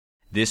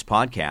This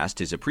podcast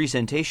is a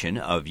presentation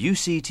of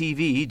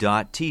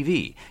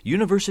UCTV.tv,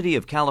 University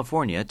of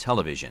California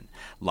Television.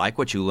 Like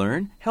what you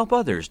learn? Help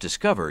others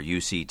discover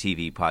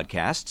UCTV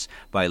podcasts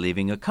by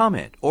leaving a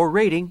comment or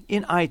rating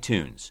in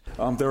iTunes.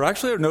 There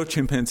actually are no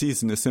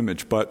chimpanzees in this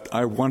image, but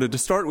I wanted to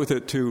start with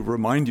it to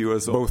remind you,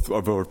 as both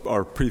of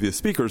our previous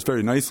speakers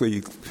very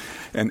nicely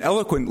and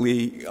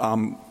eloquently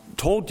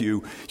told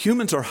you,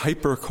 humans are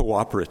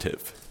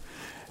hyper-cooperative.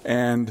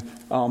 And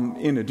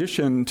in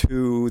addition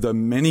to the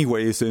many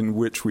ways in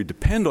which we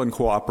depend on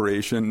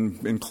cooperation,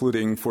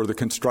 including for the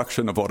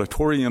construction of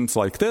auditoriums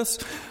like this,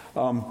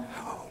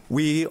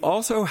 we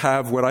also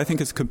have what I think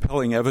is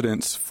compelling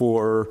evidence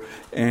for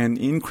an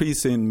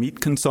increase in meat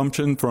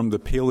consumption from the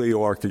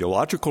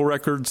paleoarchaeological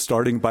records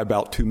starting by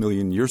about 2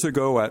 million years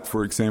ago at,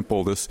 for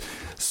example, this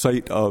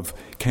site of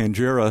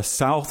Kangera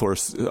South, or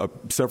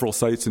several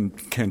sites in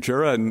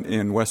Kangera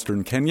in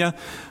western Kenya,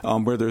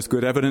 where there's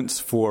good evidence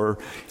for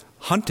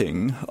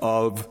hunting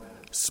of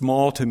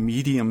small to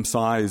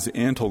medium-sized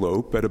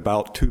antelope at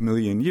about 2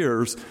 million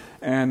years,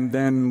 and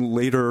then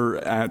later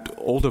at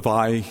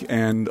Olduvai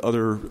and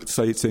other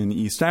sites in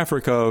East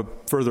Africa,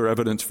 further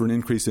evidence for an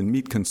increase in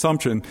meat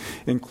consumption,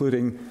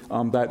 including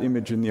that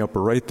image in the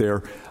upper right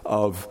there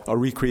of a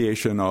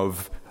recreation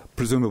of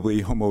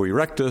presumably Homo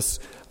erectus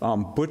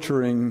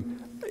butchering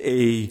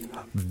a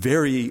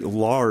very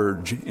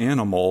large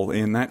animal,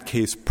 in that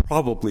case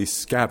probably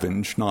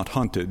scavenged, not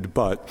hunted,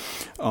 but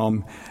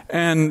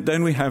and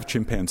then we have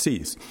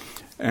chimpanzees.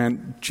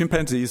 And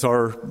chimpanzees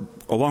are,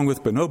 along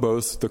with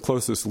bonobos, the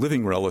closest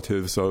living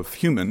relatives of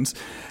humans,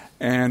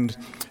 and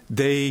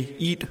they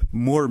eat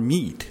more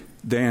meat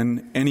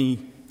than any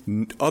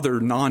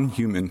other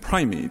non-human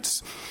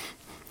primates.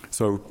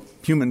 So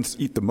humans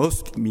eat the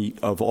most meat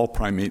of all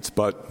primates,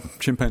 but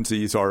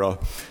chimpanzees are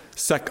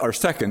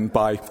second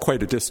by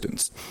quite a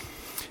distance.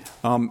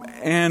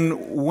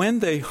 And when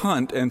they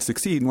hunt and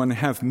succeed, when they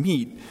have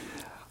meat,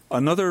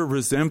 another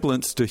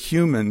resemblance to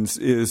humans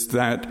is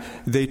that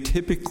they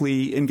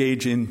typically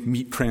engage in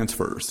meat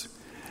transfers.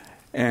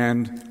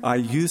 And I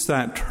use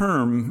that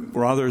term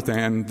rather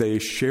than they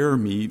share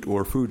meat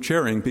or food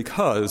sharing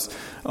because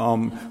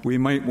we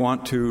might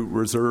want to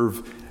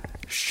reserve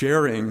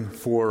sharing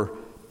for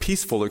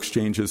peaceful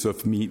exchanges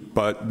of meat,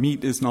 but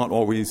meat is not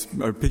always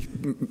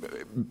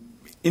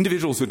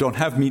individuals who don't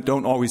have meat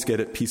don't always get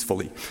it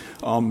peacefully.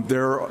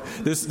 There are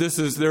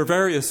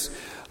various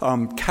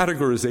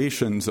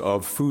categorizations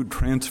of food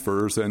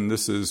transfers, and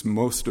this is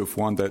most of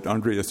one that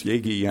Andreas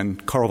Jägi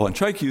and Carl von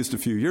Schaik used a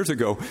few years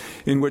ago,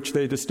 in which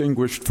they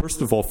distinguished,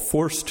 first of all,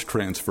 forced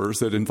transfers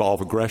that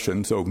involve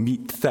aggression, so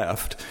meat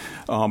theft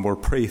or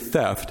prey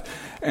theft,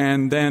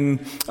 and then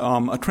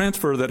a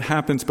transfer that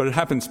happens, but it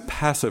happens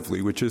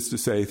passively, which is to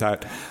say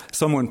that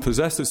someone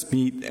possesses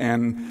meat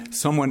and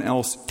someone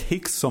else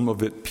takes some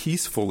of it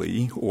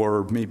peacefully,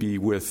 or maybe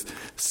with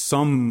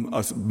some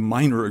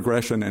minor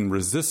aggression and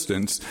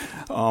resistance,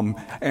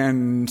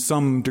 and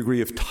some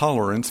degree of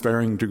tolerance,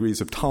 varying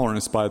degrees of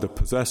tolerance by the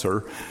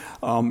possessor.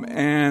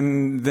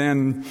 And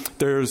then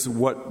there's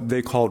what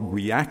they call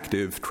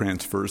reactive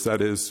transfers. That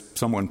is,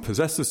 someone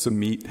possesses some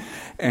meat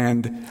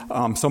and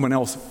someone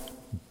else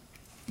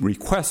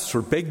requests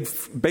or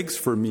begs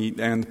for meat,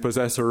 and the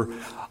possessor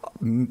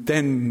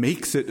then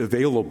makes it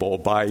available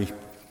by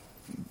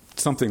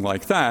something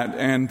like that.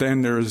 And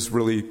then there's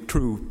really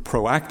true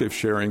proactive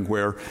sharing,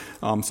 where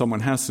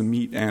someone has some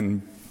meat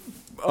and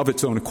of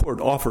its own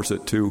accord offers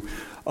it to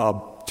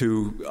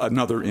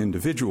another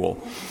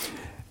individual.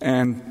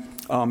 And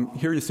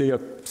here you see a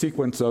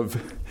sequence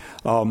of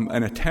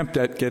an attempt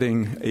at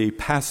getting a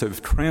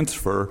passive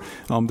transfer.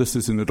 This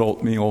is an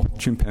adult male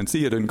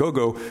chimpanzee at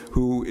Ngogo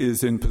who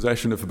is in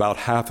possession of about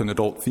half an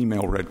adult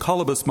female red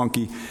colobus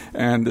monkey,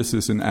 and this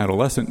is an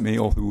adolescent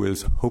male who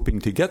is hoping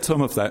to get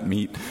some of that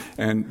meat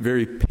and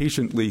very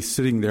patiently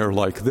sitting there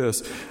like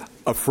this,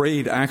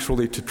 afraid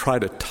actually to try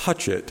to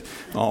touch it.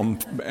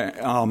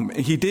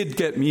 He did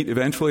get meat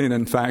eventually, and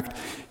in fact,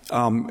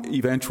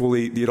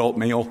 eventually the adult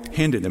male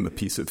handed him a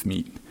piece of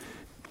meat.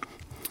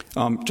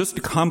 Just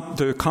to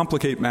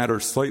complicate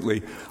matters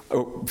slightly,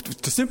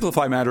 to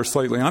simplify matters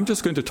slightly, I'm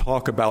just going to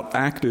talk about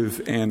active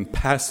and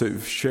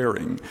passive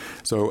sharing.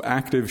 So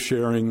active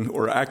sharing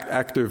or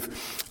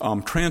active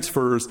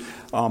transfers,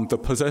 the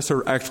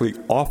possessor actually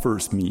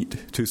offers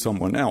meat to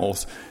someone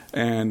else,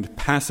 and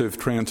passive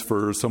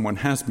transfers, someone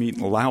has meat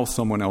and allows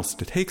someone else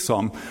to take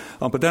some.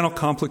 But then I'll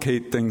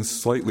complicate things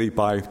slightly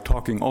by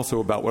talking also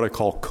about what I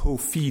call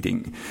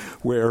co-feeding,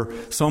 where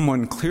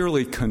someone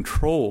clearly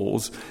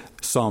controls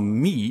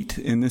some meat.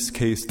 In this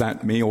case,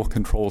 that male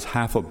controls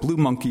half a blue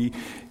monkey.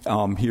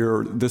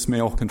 Here, this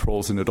male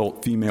controls an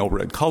adult female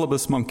red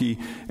colobus monkey,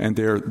 and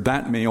there,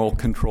 that male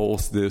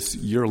controls this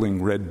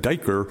yearling red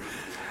duiker.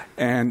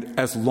 And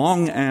as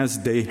long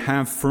as they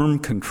have firm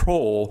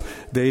control,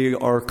 they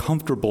are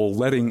comfortable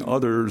letting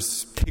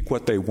others take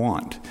what they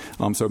want.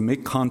 So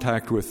make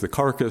contact with the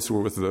carcass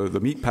or with the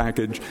meat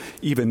package,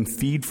 even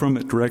feed from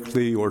it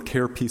directly or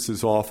tear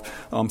pieces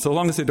off, so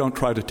long as they don't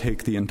try to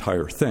take the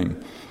entire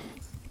thing.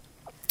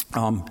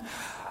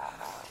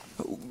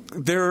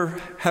 there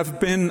have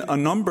been a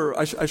number,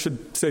 I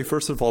should say,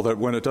 first of all, that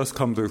when it does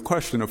come to the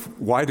question of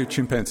why do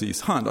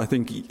chimpanzees hunt, I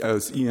think,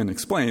 as Ian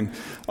explained,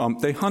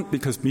 they hunt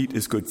because meat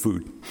is good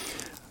food.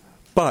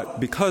 But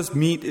because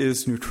meat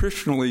is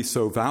nutritionally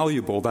so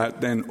valuable,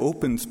 that then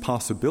opens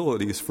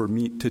possibilities for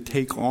meat to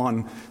take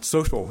on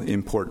social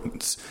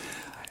importance.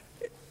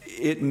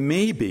 It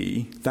may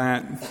be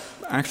that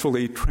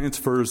actually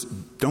transfers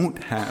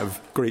don't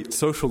have great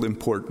social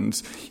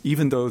importance,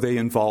 even though they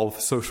involve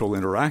social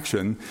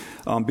interaction,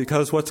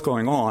 because what's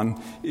going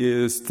on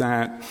is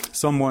that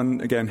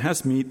someone, again,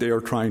 has meat, they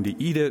are trying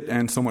to eat it,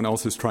 and someone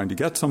else is trying to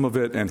get some of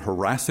it and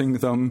harassing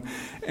them,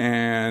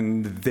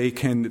 and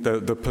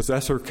the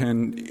possessor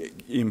can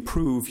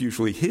improve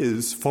usually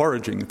his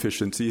foraging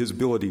efficiency, his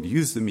ability to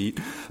use the meat,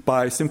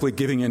 by simply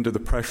giving in to the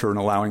pressure and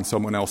allowing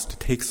someone else to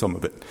take some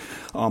of it.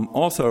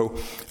 Also,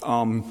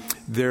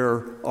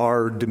 there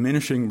are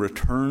diminishing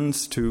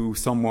returns to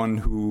someone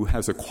who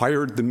has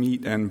acquired the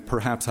meat and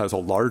perhaps has a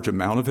large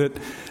amount of it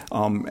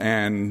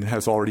and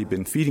has already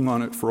been feeding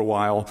on it for a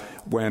while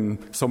when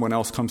someone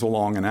else comes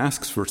along and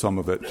asks for some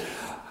of it.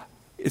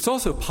 It's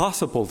also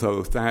possible,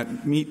 though,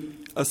 that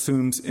meat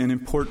assumes an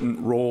important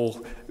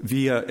role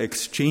via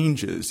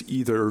exchanges,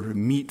 either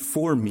meat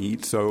for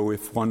meat. So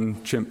if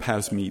one chimp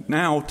has meat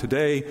now,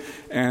 today,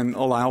 and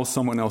allows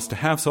someone else to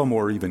have some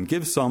or even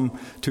gives some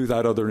to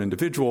that other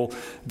individual,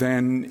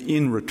 then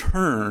in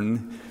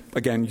return,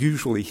 again,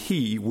 usually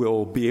he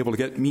will be able to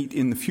get meat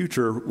in the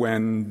future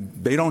when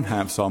they don't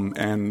have some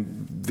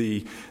and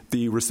the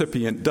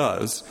recipient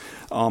does.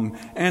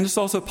 And it's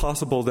also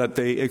possible that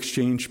they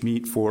exchange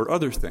meat for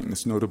other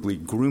things, notably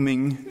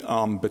grooming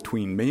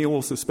between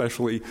males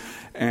especially,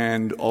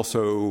 and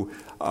also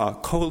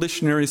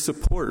coalitionary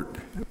support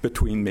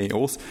between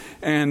males.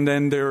 And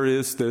then there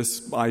is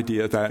this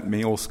idea that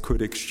males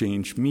could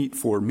exchange meat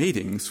for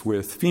matings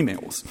with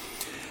females.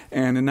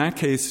 And in that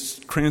case,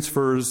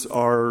 transfers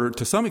are,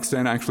 to some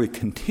extent, actually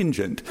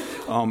contingent.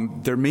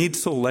 They're made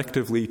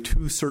selectively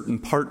to certain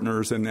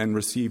partners and then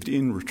received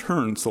in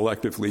return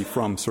selectively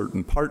from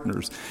certain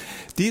partners.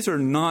 These are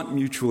not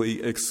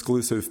mutually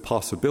exclusive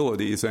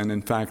possibilities, and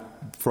in fact,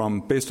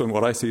 based on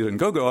what I see in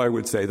Gogo, I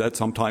would say that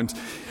sometimes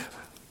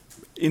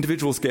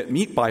individuals get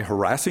meat by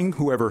harassing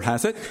whoever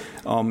has it,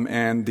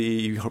 and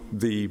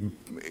the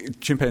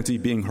chimpanzee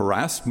being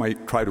harassed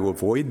might try to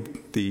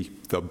avoid the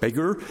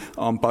beggar,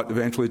 but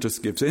eventually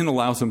just gives in,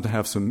 allows them to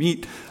have some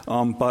meat.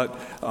 But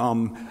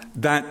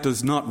that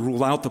does not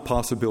rule out the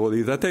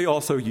possibility that they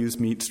also use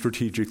meat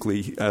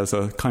strategically as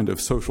a kind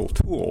of social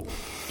tool.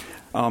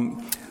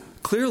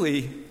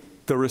 Clearly,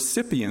 the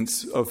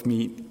recipients of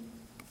meat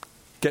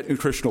get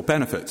nutritional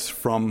benefits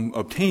from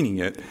obtaining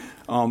it.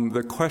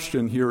 The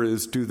question here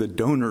is, do the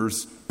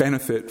donors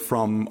benefit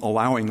from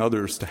allowing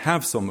others to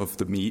have some of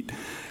the meat?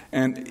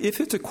 And if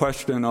it's a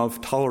question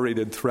of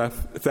tolerated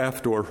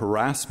theft or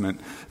harassment,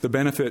 the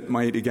benefit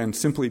might, again,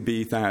 simply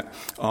be that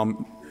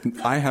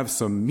I have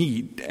some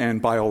meat,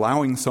 and by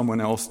allowing someone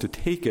else to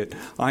take it,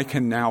 I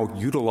can now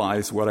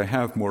utilize what I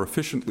have more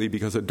efficiently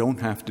because I don't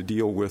have to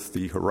deal with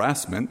the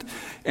harassment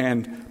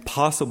and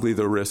possibly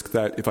the risk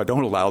that if I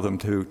don't allow them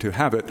to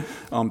have it,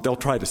 they'll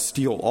try to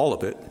steal all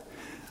of it.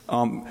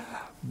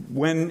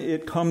 When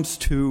it comes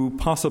to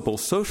possible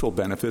social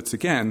benefits,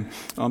 again,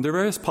 there are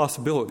various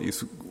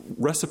possibilities.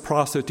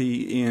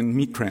 Reciprocity in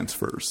meat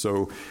transfers.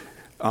 So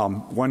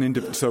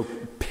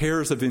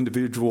pairs of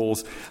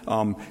individuals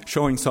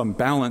showing some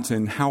balance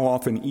in how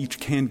often each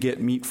can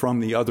get meat from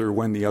the other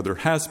when the other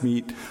has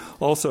meat.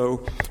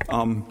 Also,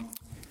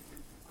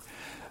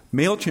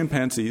 male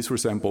chimpanzees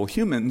resemble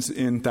humans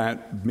in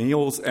that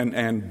males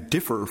and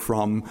differ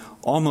from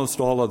almost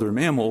all other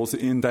mammals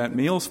in that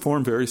males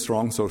form very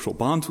strong social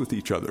bonds with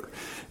each other,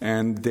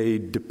 and they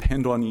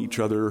depend on each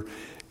other.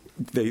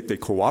 They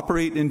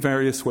cooperate in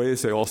various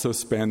ways. They also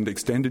spend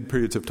extended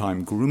periods of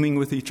time grooming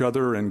with each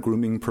other, and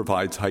grooming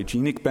provides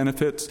hygienic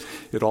benefits.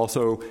 It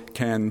also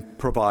can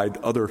provide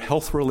other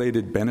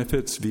health-related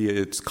benefits via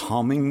its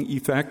calming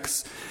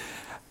effects.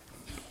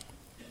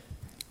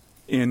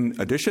 In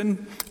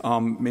addition,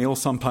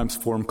 males sometimes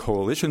form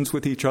coalitions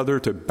with each other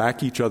to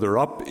back each other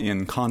up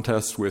in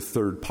contests with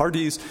third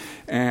parties,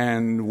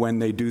 and when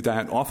they do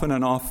that often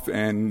enough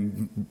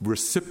and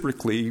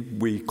reciprocally,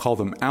 we call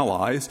them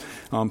allies.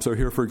 So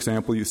here, for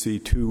example, you see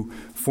two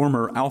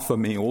former alpha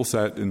males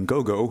at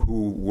Ngogo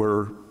who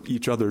were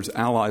each other's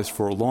allies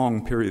for a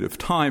long period of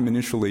time.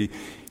 Initially,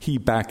 he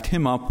backed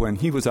him up when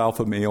he was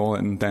alpha male,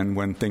 and then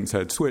when things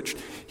had switched,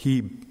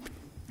 he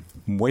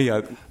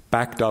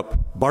backed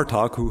up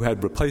Bartok, who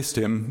had replaced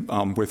him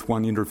with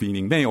one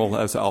intervening male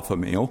as alpha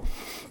male.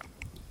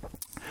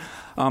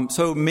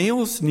 So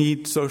males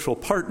need social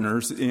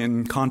partners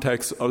in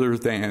contexts other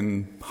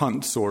than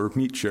hunts or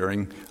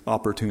meat-sharing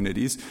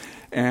opportunities.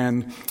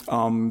 And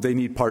they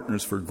need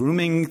partners for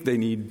grooming. They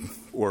need,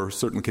 or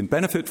certainly can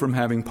benefit from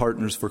having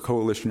partners for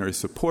coalitionary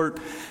support.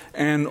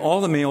 And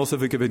all the males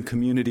of a given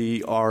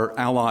community are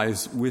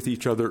allies with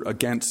each other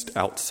against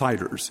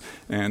outsiders.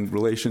 And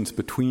relations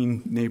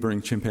between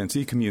neighboring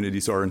chimpanzee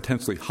communities are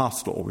intensely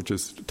hostile, which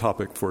is a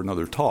topic for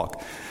another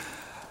talk.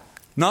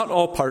 Not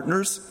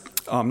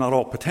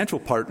all potential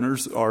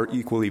partners are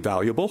equally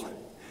valuable.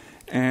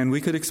 And we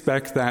could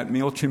expect that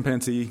male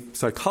chimpanzee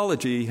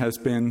psychology has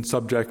been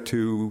subject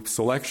to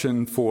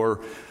selection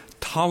for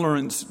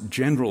tolerance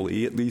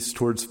generally, at least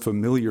towards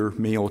familiar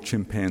male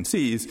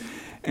chimpanzees,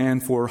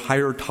 and for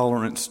higher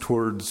tolerance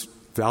towards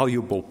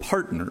valuable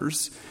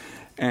partners.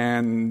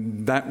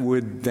 And that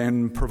would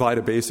then provide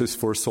a basis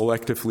for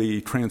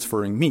selectively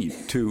transferring meat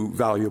to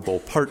valuable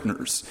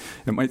partners.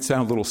 It might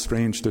sound a little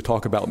strange to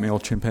talk about male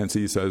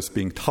chimpanzees as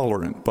being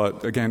tolerant,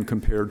 but again,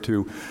 compared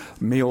to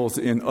males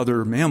in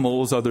other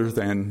mammals other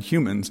than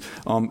humans,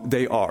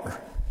 they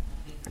are.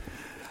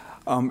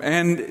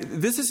 And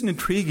this is an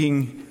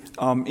intriguing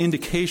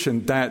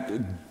indication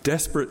that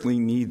desperately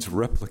needs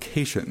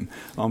replication,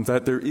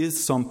 that there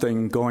is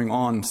something going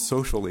on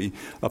socially.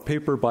 A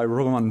paper by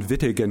Roman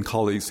Wittig and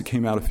colleagues that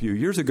came out a few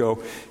years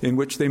ago in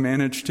which they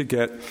managed to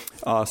get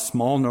a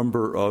small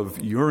number of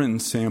urine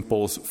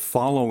samples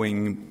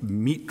following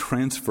meat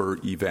transfer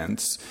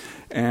events,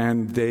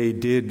 and they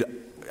did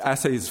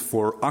assays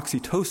for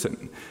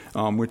oxytocin,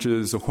 which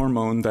is a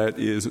hormone that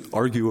is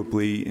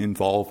arguably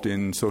involved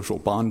in social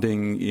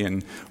bonding,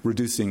 in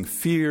reducing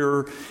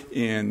fear,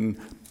 in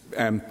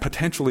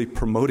potentially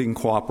promoting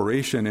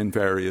cooperation in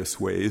various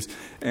ways.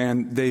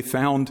 And they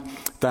found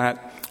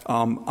that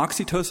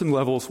oxytocin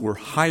levels were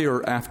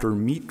higher after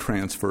meat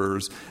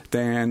transfers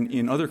than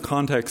in other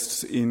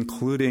contexts,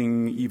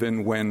 including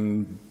even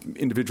when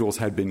individuals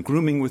had been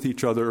grooming with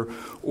each other,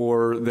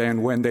 or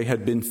than when they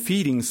had been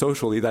feeding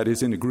socially, that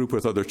is, in a group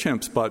with other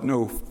chimps, but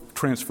no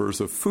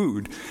transfers of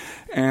food.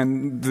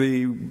 And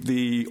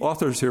the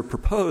authors here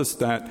proposed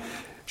that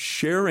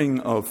sharing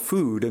of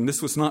food, and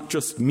this was not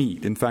just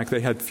meat. In fact, they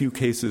had few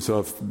cases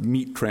of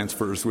meat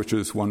transfers, which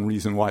is one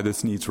reason why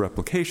this needs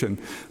replication.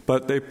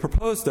 But they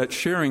proposed that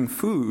sharing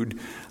food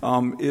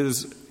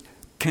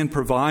can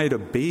provide a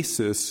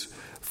basis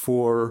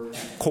for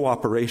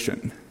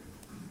cooperation.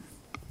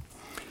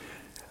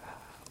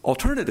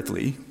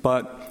 Alternatively,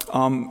 but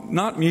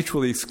not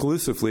mutually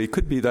exclusively, it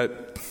could be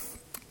that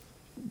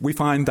we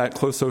find that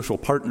close social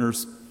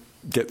partners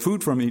get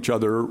food from each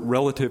other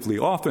relatively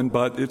often,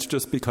 but it's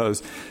just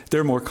because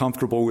they're more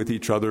comfortable with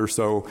each other.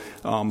 So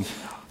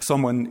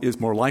someone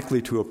is more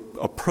likely to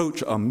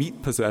approach a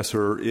meat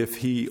possessor if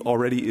he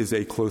already is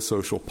a close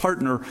social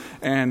partner,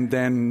 and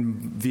then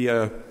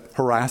via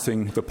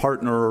harassing the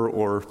partner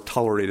or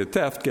tolerated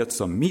theft, get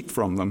some meat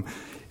from them.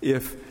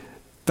 If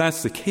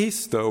that's the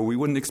case, though, we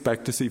wouldn't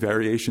expect to see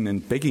variation in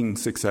begging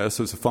success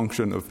as a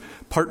function of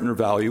partner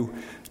value,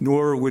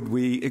 nor would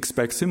we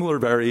expect similar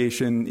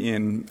variation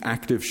in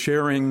active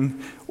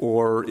sharing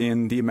or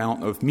in the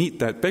amount of meat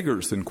that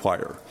beggars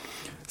inquire.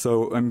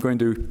 So I'm going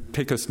to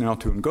take us now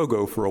to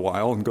Ngogo for a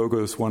while.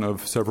 Ngogo is one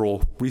of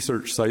several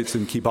research sites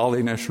in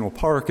Kibale National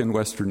Park in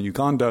western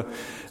Uganda,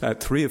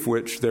 at 3 of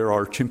which there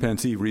are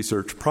chimpanzee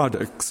research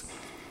projects.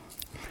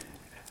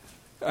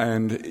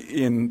 And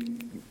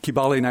in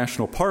Kibale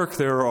National Park,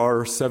 there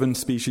are 7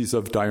 species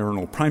of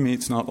diurnal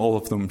primates, not all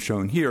of them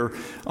shown here,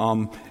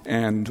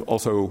 and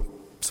also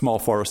small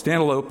forest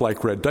antelope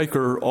like red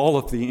duiker. All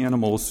of the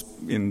animals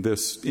in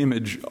this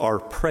image are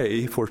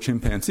prey for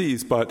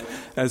chimpanzees, but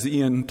as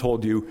Ian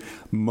told you,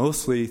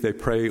 mostly they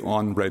prey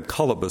on red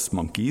colobus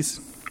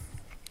monkeys.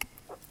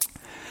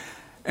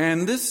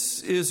 And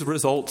this is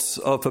results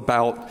of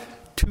about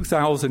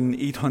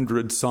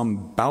 2,800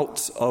 some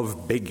bouts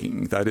of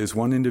begging, that is,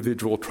 one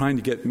individual trying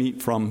to get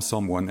meat from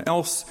someone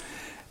else,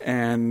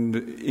 and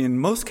in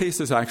most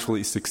cases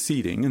actually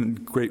succeeding, in a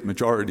great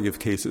majority of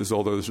cases,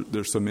 although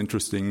there's some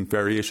interesting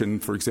variation.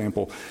 For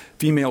example,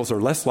 females are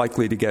less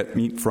likely to get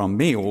meat from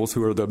males,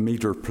 who are the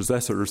major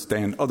possessors,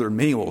 than other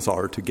males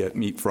are to get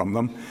meat from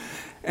them.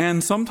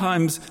 And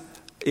sometimes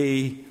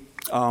a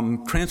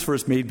transfer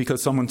is made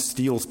because someone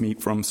steals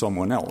meat from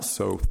someone else,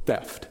 so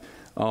theft.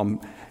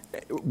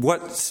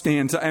 What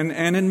stands, and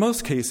in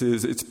most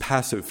cases, it's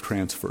passive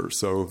transfer,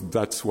 so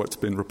that's what's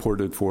been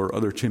reported for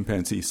other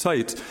chimpanzee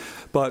sites.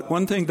 But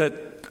one thing that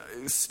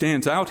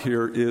stands out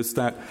here is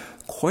that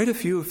quite a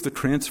few of the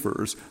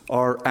transfers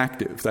are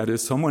active. That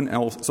is, someone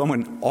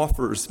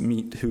offers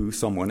meat to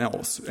someone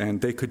else,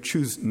 and they could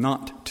choose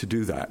not to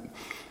do that.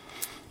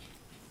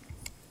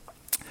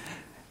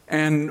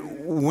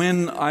 And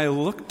when I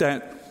looked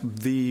at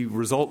the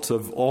results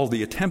of all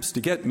the attempts to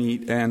get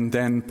meat and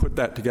then put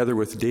that together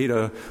with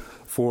data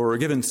for a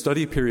given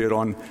study period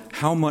on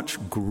how much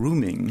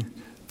grooming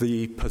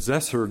the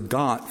possessor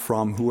got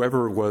from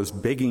whoever was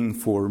begging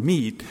for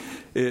meat,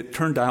 it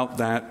turned out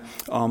that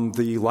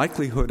the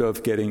likelihood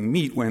of getting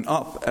meat went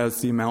up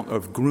as the amount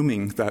of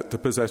grooming that the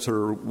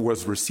possessor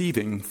was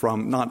receiving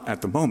from, not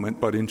at the moment,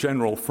 but in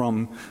general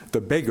from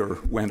the beggar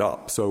went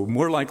up. So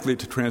more likely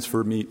to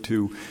transfer meat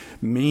to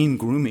main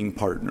grooming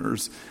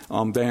partners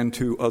than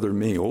to other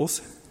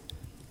males.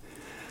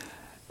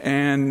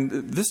 And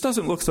this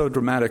doesn't look so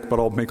dramatic, but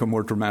I'll make a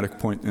more dramatic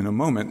point in a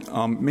moment.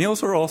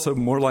 Males are also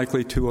more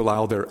likely to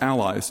allow their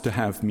allies to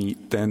have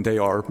meat than they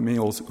are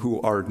males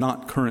who are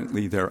not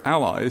currently their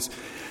allies.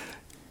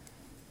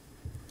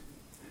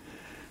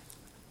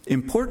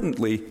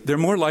 Importantly, they're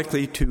more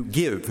likely to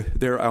give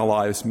their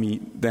allies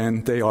meat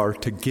than they are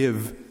to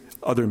give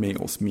other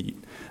males meat.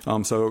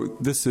 So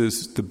this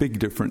is the big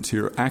difference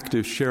here.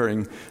 Active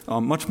sharing,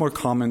 much more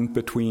common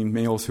between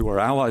males who are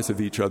allies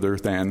of each other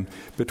than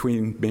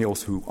between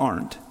males who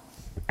aren't.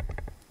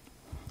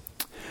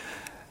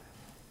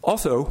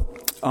 Also,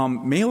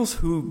 males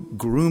who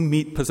groom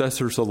meat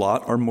possessors a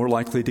lot are more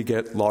likely to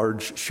get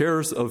large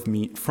shares of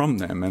meat from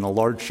them. And a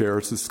large share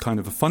is kind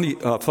of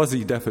a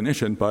fuzzy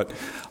definition, but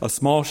a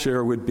small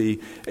share would be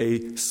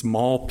a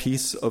small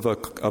piece of a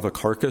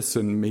carcass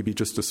and maybe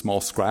just a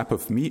small scrap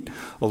of meat.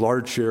 A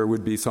large share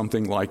would be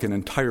something like an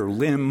entire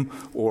limb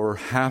or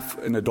half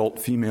an adult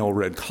female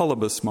red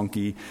colobus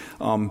monkey.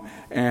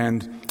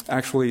 And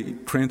actually,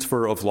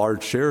 transfer of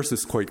large shares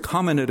is quite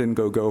common at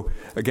Ngogo.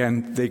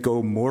 Again, they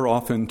go more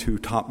often to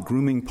top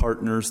grooming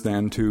partners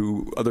than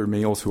to other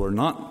males who are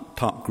not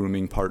top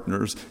grooming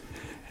partners.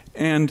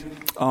 And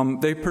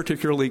they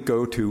particularly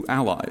go to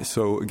allies.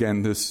 So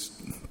again, this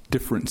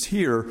difference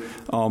here,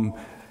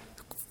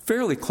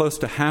 fairly close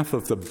to half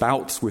of the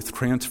bouts with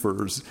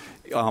transfers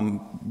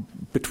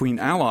between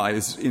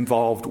allies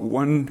involved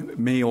one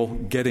male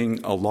getting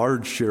a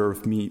large share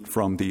of meat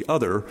from the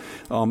other.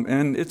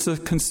 And it's a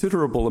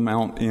considerable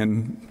amount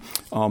in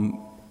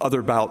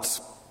other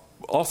bouts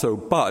also,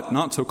 but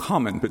not so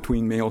common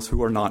between males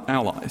who are not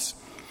allies.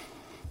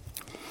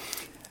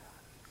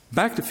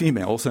 Back to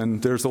females,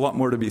 and there's a lot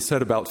more to be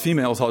said about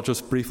females. I'll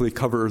just briefly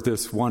cover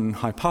this one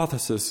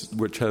hypothesis,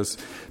 which has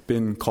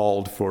been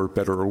called, for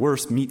better or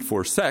worse, meat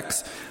for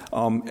sex.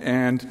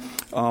 I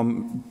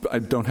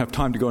don't have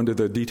time to go into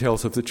the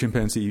details of the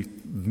chimpanzee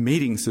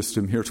mating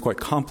system here. It's quite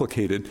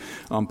complicated,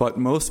 but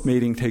most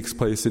mating takes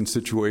place in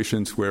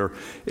situations where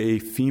a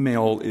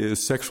female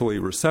is sexually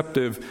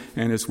receptive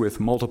and is with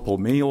multiple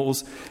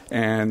males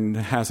and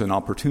has an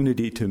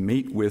opportunity to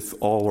mate with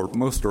all or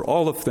most or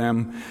all of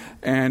them,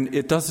 and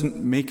it doesn't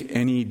make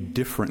any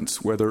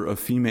difference whether a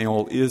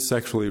female is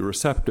sexually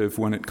receptive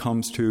when it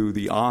comes to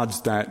the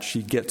odds that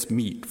she gets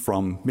meat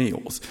from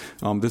males.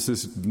 This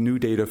is new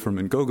data from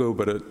Ngogo,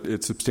 but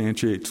it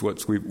substantiates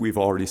what we've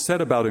already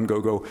said about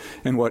Ngogo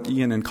and what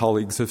Ian and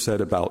colleagues have said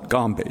about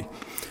Gombe.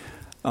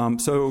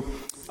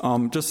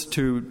 Just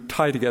to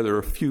tie together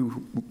a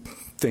few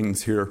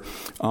things here,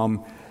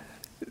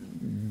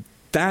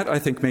 that, I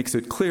think, makes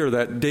it clear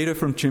that data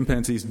from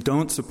chimpanzees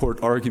don't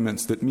support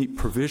arguments that meat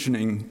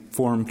provisioning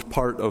formed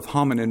part of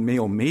hominin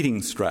male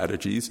mating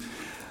strategies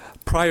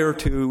prior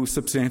to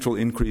substantial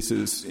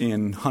increases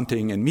in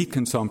hunting and meat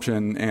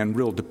consumption and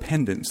real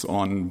dependence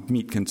on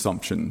meat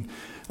consumption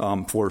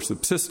for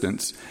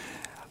subsistence.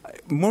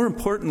 More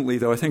importantly,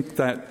 though, I think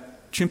that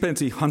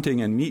chimpanzee hunting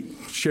and meat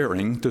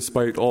sharing,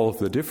 despite all of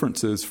the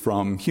differences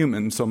from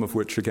humans, some of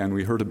which, again,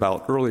 we heard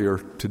about earlier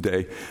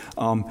today,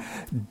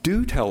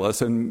 do tell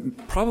us and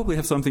probably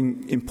have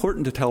something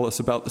important to tell us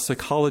about the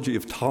psychology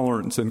of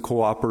tolerance and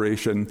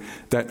cooperation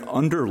that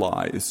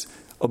underlies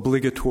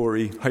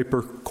obligatory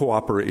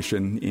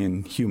hyper-cooperation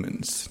in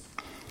humans.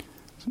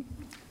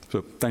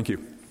 So, thank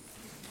you.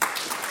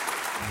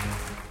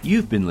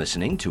 You've been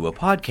listening to a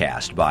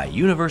podcast by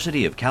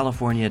University of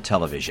California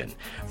Television.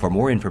 For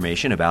more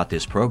information about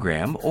this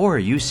program or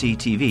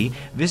UCTV,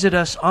 visit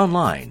us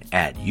online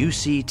at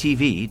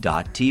uctv.tv.